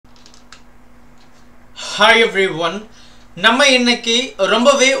Hi everyone. நம்ம இன்னைக்கு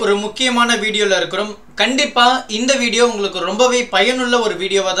ரொம்பவே ஒரு முக்கியமான வீடியோல இருக்கிறோம். கண்டிப்பா இந்த வீடியோ உங்களுக்கு ரொம்பவே பயனுள்ள ஒரு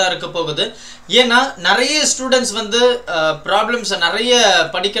வீடியோவா தான் இருக்க போகுது. ஏனா நிறைய ஸ்டூடண்ட்ஸ் வந்து ப்ராப்ளம்ஸ் நிறைய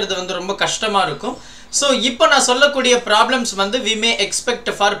படிக்கிறது வந்து ரொம்ப கஷ்டமா இருக்கும். So இப்போ நான் சொல்லக்கூடிய ப்ராப்ளம்ஸ் வந்து we may expect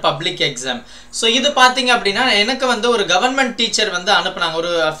for public exam. So இது பாத்தீங்க அப்படினா எனக்கு வந்து ஒரு கவர்மெண்ட் டீச்சர் வந்து அனுப்புனாங்க.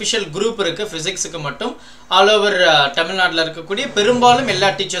 ஒரு official group இருக்கு physicsக்கு மட்டும் all over தமிழ்நாட்டுல இருக்கக்கூடிய பெரும்பாலும் எல்லா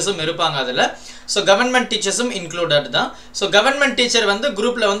டீச்சர்ஸும் இருப்பாங்க அதுல. So government teachers included தான். So government teacher வந்து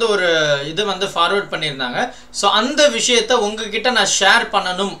குரூப்ல வந்து ஒரு இது வந்து ஃபார்வர்ட் பண்ணிருந்தாங்க. So அந்த விஷயத்தை உங்ககிட்ட நான் ஷேர்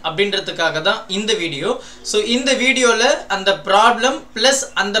பண்ணனும் அப்படின்றதுக்காக தான் இந்த வீடியோ. So இந்த வீடியோல அந்த ப்ராப்ளம் பிளஸ்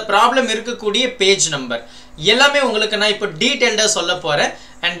அந்த ப்ராப்ளம் இருக்கக்கூடிய பேஜ் நம்பர் எல்லாமே உங்களுக்கு நான் இப்போ டீடைல்டா சொல்ல போறேன்.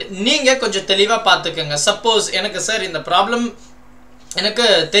 அண்ட் நீங்க கொஞ்சம் தெளிவா பாத்துக்கங்க. சப்போஸ் எனக்கு சார் இந்த ப்ராப்ளம் எனக்கு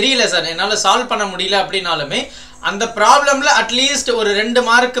தெரியல சார், என்னால சால்வ் பண்ண முடியல அப்படினாலுமே அந்த ப்ராப்ளம்ல அட்லீஸ்ட் ஒரு 2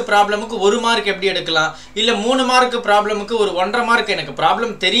 மார்க் ப்ராப்ளமுக்கு 1 மார்க் எப்படி எடுக்கலாம், இல்ல 3 மார்க் ப்ராப்ளமுக்கு ஒரு 1.5 மார்க் எனக்கு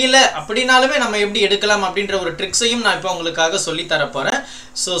ப்ராப்ளம் தெரியல அப்படினாலுமே நம்ம எப்படி எடுக்கலாம் அப்படின்ற ஒரு ட்ரிக்ஸையும் நான் இப்போ உங்களுக்காக சொல்லி தர போறேன்.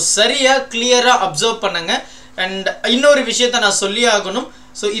 ஸோ சரியா கிளியரா அப்சர்வ் பண்ணுங்க. அண்ட் இன்னொரு விஷயத்த நான் சொல்லி ஆகணும்.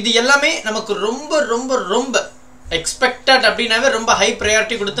 ஸோ இது எல்லாமே நமக்கு ரொம்ப ரொம்ப ரொம்ப எக்ஸ்பெக்டட் அப்படினாவே ரொம்ப ஹை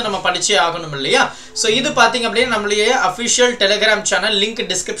ப்ரையாரிட்டி கொடுத்து நம்ம படிச்சே ஆகணும் இல்லையா. ஸோ இது பார்த்தீங்க அப்படின்னா நம்மளுடைய official Telegram channel link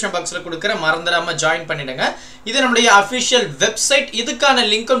description பாக்ஸில் கொடுக்குற, மறந்துடாம ஜாயின் பண்ணிடுங்க. இது நம்மளுடைய அஃபிஷியல் வெப்சைட், இதுக்கான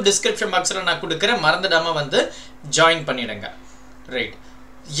லிங்க்கும் டிஸ்கிரிப்ஷன் பாக்ஸில் நான் கொடுக்குறேன், மறந்துடாம வந்து ஜாயின் பண்ணிடுங்க. Right,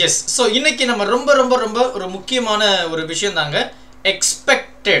 S. ஸோ இன்னைக்கு நம்ம ரொம்ப ரொம்ப ரொம்ப ஒரு முக்கியமான ஒரு விஷயம் தாங்க,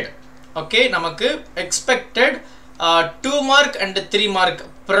 எக்ஸ்பெக்டட். ஓகே, நமக்கு எக்ஸ்பெக்டட் 2 மார்க் அண்ட் 3 மார்க்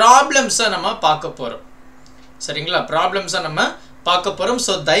ப்ராப்ளம்ஸை நம்ம பார்க்க போகிறோம். சரிங்களா, ப்ராப்ளம்ஸை நம்ம பார்க்க போகிறோம்.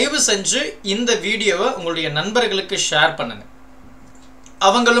 ஸோ தயவு செஞ்சு இந்த வீடியோவை உங்களுடைய நண்பர்களுக்கு ஷேர் பண்ணுங்க,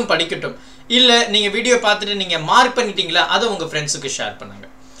 அவங்களும் படிக்கட்டும். இல்லை நீங்கள் வீடியோ பார்த்துட்டு நீங்கள் மார்க் பண்ணிட்டீங்களா, அதை உங்கள் ஃப்ரெண்ட்ஸுக்கு ஷேர் பண்ணுங்க.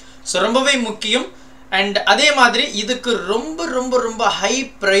 ஸோ ரொம்பவே முக்கியம். அண்ட் அதே மாதிரி இதுக்கு ரொம்ப ரொம்ப ரொம்ப ஹை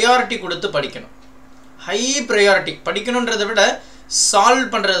ப்ரையாரிட்டி கொடுத்து படிக்கணும். ஹை ப்ரையாரிட்டி படிக்கணுன்றதை விட சால்வ்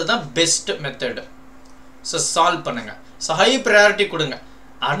பண்ணுறது தான் பெஸ்ட் மெத்தடு. ஸோ சால்வ் பண்ணுங்க. ஸோ ஹை ப்ரையாரிட்டி கொடுங்க.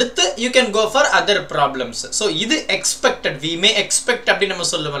 அடுத்து you can go for other problems. So இது expected, we may expect அப்படி நம்ம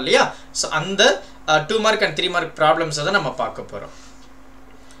சொல்லுவோம் இல்லையா. So அந்த 2 மார்க் and 3 மார்க் ப்ராப்ளம்ஸ் தான் நம்ம பார்க்க போறோம்.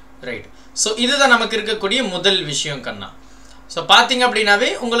 ரைட், ஸோ இதுதான் நமக்கு இருக்கக்கூடிய முதல் விஷயம் கண்ணா. ஸோ பார்த்தீங்க அப்படின்னாவே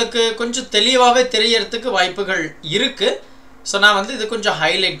உங்களுக்கு கொஞ்சம் தெளிவாகவே தெரியறதுக்கு வாய்ப்புகள் இருக்கு. ஸோ நான் வந்து இது கொஞ்சம்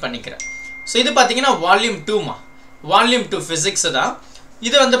ஹைலைட் பண்ணிக்கிறேன். ஸோ இது பார்த்தீங்கன்னா வால்யூம் 2மா, வால்யூம் 2 ஃபிசிக்ஸ் தான்.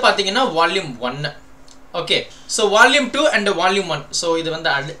 இது வந்து பார்த்தீங்கன்னா volume 1. Okay, so volume 2 and volume 1. So இது வந்து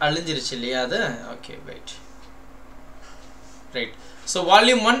அழிஞ்சிருச்சு இல்லையா அது. Okay, wait. Right, so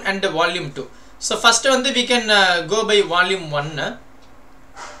volume 1 and volume 2. So first வந்து we can go by volume 1.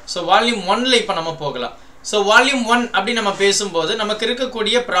 So volume 1ல இப்போ நம்ம போகலாம். ஸோ வால்யூம் 1 அப்படி நம்ம பேசும்போது நமக்கு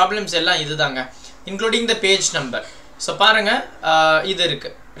இருக்கக்கூடிய ப்ராப்ளம்ஸ் எல்லாம் இதுதாங்க, including the page number. So பாருங்க, இது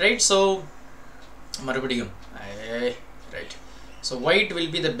இருக்கு. ரைட், ஸோ மறுபடியும் right. So white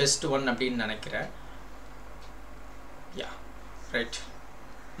will be the best one அப்படின்னு நினைக்கிறேன். ரைட்.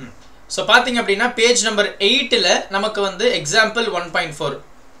 ஸோ பார்த்தீங்க அப்படின்னா பேஜ் நம்பர் 8ல் நமக்கு வந்து எக்ஸாம்பிள் 1.4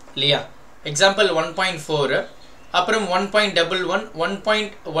 இல்லையா, எக்ஸாம்பிள் 1.4, அப்புறம் 1.11,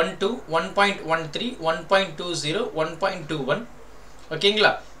 1.12, 1.13, 1.20, 1.21.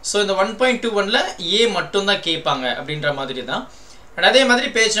 ஓகேங்களா. ஸோ இந்த 1.21ல் ஏ மட்டும்தான் கேட்பாங்க அப்படின்ற மாதிரி தான். அண்ட் அதே மாதிரி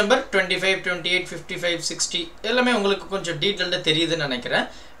பேஜ் நம்பர் 25, 28, 55, 60 எல்லாமே உங்களுக்கு கொஞ்சம் டீட்டெயில்டாக தெரியுதுன்னு நினைக்கிறேன்.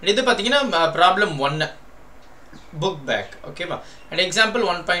 இது பார்த்தீங்கன்னா ப்ராப்ளம் 1 புக் பேக். ஓகேவா. And example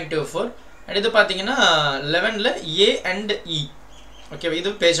 1.24. அண்ட் இது பார்த்தீங்கன்னா 11ல் ஏ அண்ட் இ. ஓகேவா. இது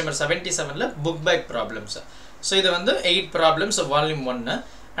page number 77ல் book back problems. So இது வந்து 8 ப்ராப்ளம்ஸ் வால்யூம் 1.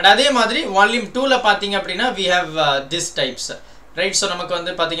 அண்ட் அதே மாதிரி வால்யூம் 2ல் பார்த்தீங்க அப்படின்னா we have this types. Right, so நமக்கு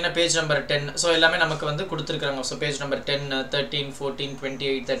வந்து பார்த்தீங்கன்னா பேஜ் நம்பர் 10. ஸோ எல்லாமே நமக்கு வந்து கொடுத்துருக்காங்க. So page number 10, 13, 14,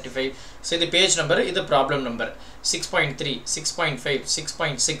 28, 35. ஸோ இது பேஜ் நம்பர், இது ப்ராப்ளம் நம்பர் 6.3, 6.5,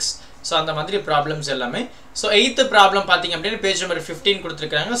 6.6. ஸோ அந்த மாதிரி ப்ராப்ளம்ஸ் எல்லாமே. ஸோ 8th ப்ராப்ளம் பார்த்தீங்க அப்படின்னா பேஜ் நம்பர் 15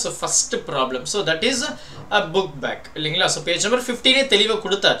 கொடுத்துருக்காங்க. So first problem. So that is a book back இல்லைங்களா. ஸோ பேஜ் நம்பர் 15 தெளிவாக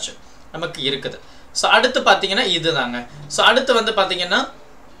கொடுத்தாச்சு நமக்கு இருக்குது. ஸோ அடுத்து பார்த்தீங்கன்னா இதுதாங்க. ஸோ அடுத்து வந்து பார்த்தீங்கன்னா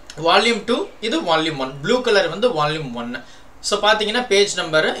வால்யூம் 2, இது வால்யூம் 1. ப்ளூ கலர் வந்து வால்யூம் 1. ஸோ பார்த்தீங்கன்னா page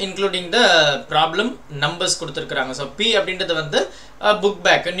number including the problem numbers கொடுத்துருக்குறாங்க. ஸோ பி அப்படின்றது வந்து புக்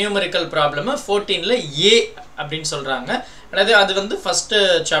பேக் நியூமரிக்கல் ப்ராப்ளம் 14ல் ஏ அப்படின்னு சொல்கிறாங்க. அதாவது அது வந்து ஃபர்ஸ்ட்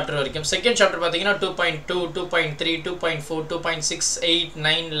சாப்டர் வரைக்கும். செகண்ட் சாப்டர் பார்த்தீங்கன்னா 2.2, 2.3, 2.4, 2.6, 8,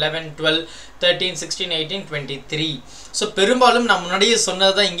 9, 11, 12, 13, 16, 18, 23. ஸோ பெரும்பாலும் நான் முன்னாடியே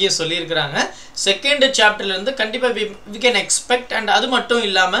சொன்னது தான் இங்கேயும் சொல்லியிருக்கிறாங்க. செகண்ட் சாப்டர்லேருந்து கண்டிப்பாக வி கேன் எக்ஸ்பெக்ட். அண்ட் அது மட்டும்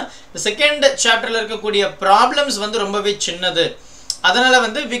இல்லாமல் இந்த செகண்ட் சாப்டரில் இருக்கக்கூடிய ப்ராப்ளம்ஸ் வந்து ரொம்பவே சின்னது. அதனால்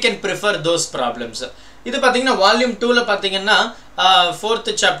வந்து we can prefer those problems. இது பார்த்தீங்கன்னா வால்யூம் 2ல பார்த்தீங்கன்னா 4th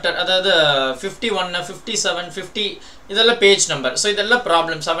சாப்டர், அதாவது 51, 57, 50 இதெல்லாம் பேஜ் நம்பர். ஸோ இதெல்லாம்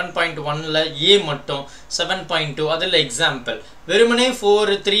ப்ராப்ளம். 7.1ல ஏ மட்டும், 7.2 அதில் எக்ஸாம்பிள். வெறுமனே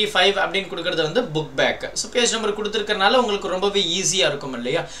 4, 3, 5 அப்படின்னு கொடுக்குறது வந்து book back. So page number கொடுத்துருக்கறனால உங்களுக்கு ரொம்பவே ஈஸியாக இருக்கும்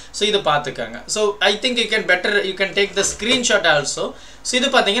இல்லையா? ஸோ இது பார்த்துக்கங்க. So I think you can take the screenshot also. So இது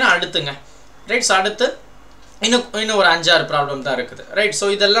பார்த்தீங்கன்னா அடுத்துங்க, ரைட். ஸோ அடுத்து இன்னும் ஒரு 5-6 ப்ராப்ளம் தான் இருக்குது, ரைட். ஸோ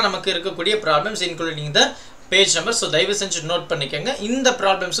இதெல்லாம் நமக்கு இருக்கக்கூடிய problems including the page number. So தயவு செஞ்சு நோட் பண்ணிக்கோங்க. இந்த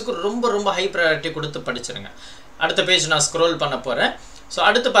ப்ராப்ளம்ஸுக்கு ரொம்ப ரொம்ப ஹை ப்ரையாரிட்டி கொடுத்து படிச்சிருங்க. அடுத்த பேஜ் நான் ஸ்க்ரோல் பண்ண போகிறேன். ஸோ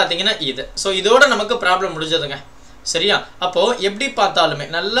அடுத்து பார்த்தீங்கன்னா இது. ஸோ இதோட நமக்கு ப்ராப்ளம் முடிஞ்சதுங்க, சரியா? அப்போது எப்படி பார்த்தாலுமே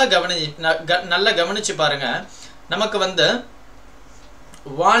நல்லா கவனிச்சு பாருங்க. நமக்கு வந்து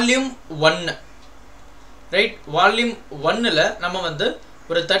வால்யூம் 1, ரைட். வால்யூம் 1ல் நம்ம வந்து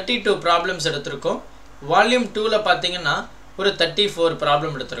ஒரு 32 ப்ராப்ளம்ஸ் எடுத்திருக்கோம். வால்யூம் 2ல பார்த்தீங்கன்னா ஒரு 34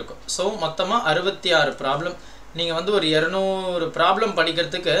 ப்ராப்ளம் எடுத்திருக்கோம். ஸோ மொத்தமாக 66 ப்ராப்ளம். நீங்கள் வந்து ஒரு 200 ப்ராப்ளம்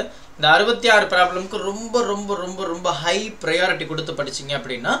படிக்கிறதுக்கு இந்த 66 ப்ராப்ளம்க்கு ரொம்ப ரொம்ப ரொம்ப ரொம்ப ஹை ப்ரையாரிட்டி கொடுத்து படிச்சிங்க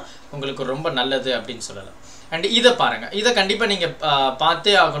அப்படின்னா உங்களுக்கு ரொம்ப நல்லது அப்படின்னு சொல்லலாம். அண்ட் இதை பாருங்கள், இதை கண்டிப்பாக நீங்கள்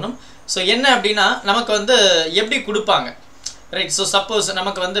பார்த்தே ஆகணும். ஸோ என்ன அப்படின்னா நமக்கு வந்து எப்படி கொடுப்பாங்க, ரைட். ஸோ சப்போஸ்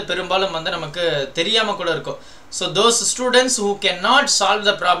நமக்கு வந்து பெரும்பாலும் வந்து நமக்கு தெரியாமல் கூட இருக்கும். So those students who can not solve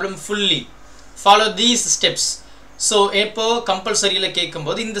the problem fully follow these steps. So எப்போது கம்பல்சரியில்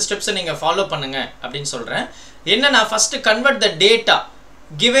கேட்கும்போது இந்த ஸ்டெப்ஸை நீங்கள் ஃபாலோ பண்ணுங்க அப்படின்னு சொல்கிறேன். என்னன்னா first convert the data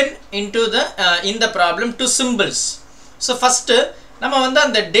given into the in the problem to symbols. So first நம்ம வந்து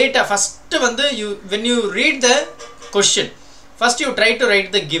அந்த டேட்டா ஃபஸ்ட்டு வந்து when you read the question first you try to write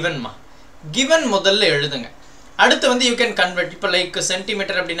the given given முதல்ல எழுதுங்க. அடுத்து வந்து you can convert. இப்போ like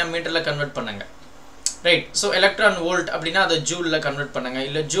centimetre அப்படின்னா மீட்டரில் கன்வெர்ட் பண்ணுங்க, ரைட். ஸோ எலக்ட்ரான் வோல்ட் அப்படின்னா அதை ஜூலில் கன்வெர்ட் பண்ணுங்க,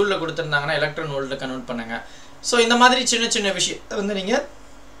 இல்லை ஜூலில் கொடுத்துருந்தாங்கன்னா எலக்ட்ரான் வோல்ட்டில் கன்வெர்ட் பண்ணுங்க. ஸோ இந்த மாதிரி சின்ன சின்ன விஷயத்தை வந்து நீங்கள்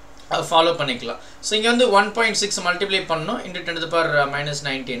ஃபாலோ பண்ணிக்கலாம். ஸோ இங்கே வந்து 1.6 மல்டிப்ளை பண்ணணும் into 10 to the power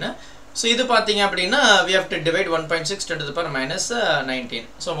 -19. So இது பார்த்தீங்க அப்படின்னா we have to divide 1.6 10 to the power -19.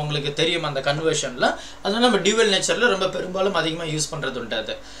 So உங்களுக்கு தெரியும் அந்த கன்வர்ஷனில். அதனால் நம்ம டியூவல் நேச்சரில் ரொம்ப பெரும்பாலும் அதிகமாக யூஸ் பண்ணுறது உண்டு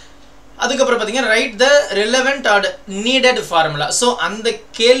அது. அதுக்கப்புறம் பார்த்தீங்கன்னா ரைட் த relevant R needed formula. So அந்த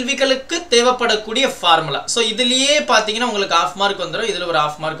கேள்விகளுக்கு தேவைப்படக்கூடிய ஃபார்முலா. ஸோ இதுலேயே பார்த்தீங்கன்னா உங்களுக்கு 1/2 மார்க் வந்துடும். இதில் ஒரு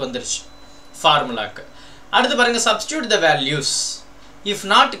 1/2 மார்க் வந்துருச்சு ஃபார்முலாக்கு. அடுத்து பாருங்கள், substitute the values. If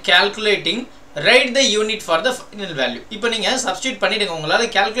not calculating right the unit for the final value. இப்போ நீங்கள் சப்ஸ்டியூட் பண்ணிவிடுங்க. உங்களால்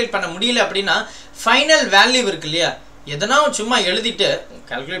கேல்குலேட் பண்ண முடியல அப்படின்னா ஃபைனல் வேல்யூ இருக்கு இல்லையா, எதனா சும்மா எழுதிட்டு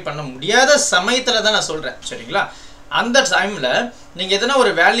கேல்குலேட் பண்ண முடியாத சமயத்தில் தான் நான் சொல்கிறேன், சரிங்களா? அந்த டைமில் நீங்கள் எதனா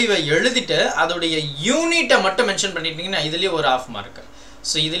ஒரு வேல்யூவை எழுதிட்டு அதோடைய யூனிட்டை மட்டும் மென்ஷன் பண்ணிட்டீங்கன்னா இதுலேயே ஒரு 1/2 மார்க்.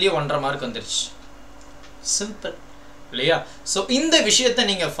 ஸோ இதுலேயே 1.5 மார்க் வந்துருச்சு. சிம்பிள் இல்லையா? ஸோ இந்த விஷயத்தை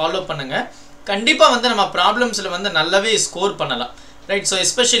நீங்கள் ஃபாலோ பண்ணுங்கள். கண்டிப்பாக வந்து நம்ம ப்ராப்ளம்ஸில் வந்து நல்லாவே ஸ்கோர் பண்ணலாம், ரைட். ஸோ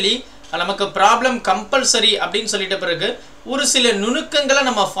எஸ்பெஷலி நமக்கு ப்ராப்ளம் கம்பல்சரி அப்படின்னு சொல்லிட்ட பிறகு ஒரு சில நுணுக்கங்களை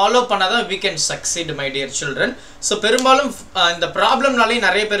நம்ம ஃபாலோ பண்ணால் தான் we can succeed my dear children. So பெரும்பாலும் இந்த ப்ராப்ளம்னாலே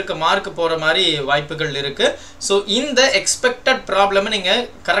நிறைய பேருக்கு மார்க் போகிற மாதிரி வாய்ப்புகள் இருக்குது. ஸோ இந்த எக்ஸ்பெக்டட் ப்ராப்ளமை நீங்கள்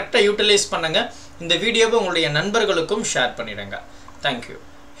கரெக்டாக யூட்டிலைஸ் பண்ணுங்கள். இந்த வீடியோவை உங்களுடைய நண்பர்களுக்கும் ஷேர் பண்ணிடுங்க. Thank you.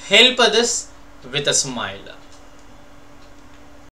 Help this with a smile.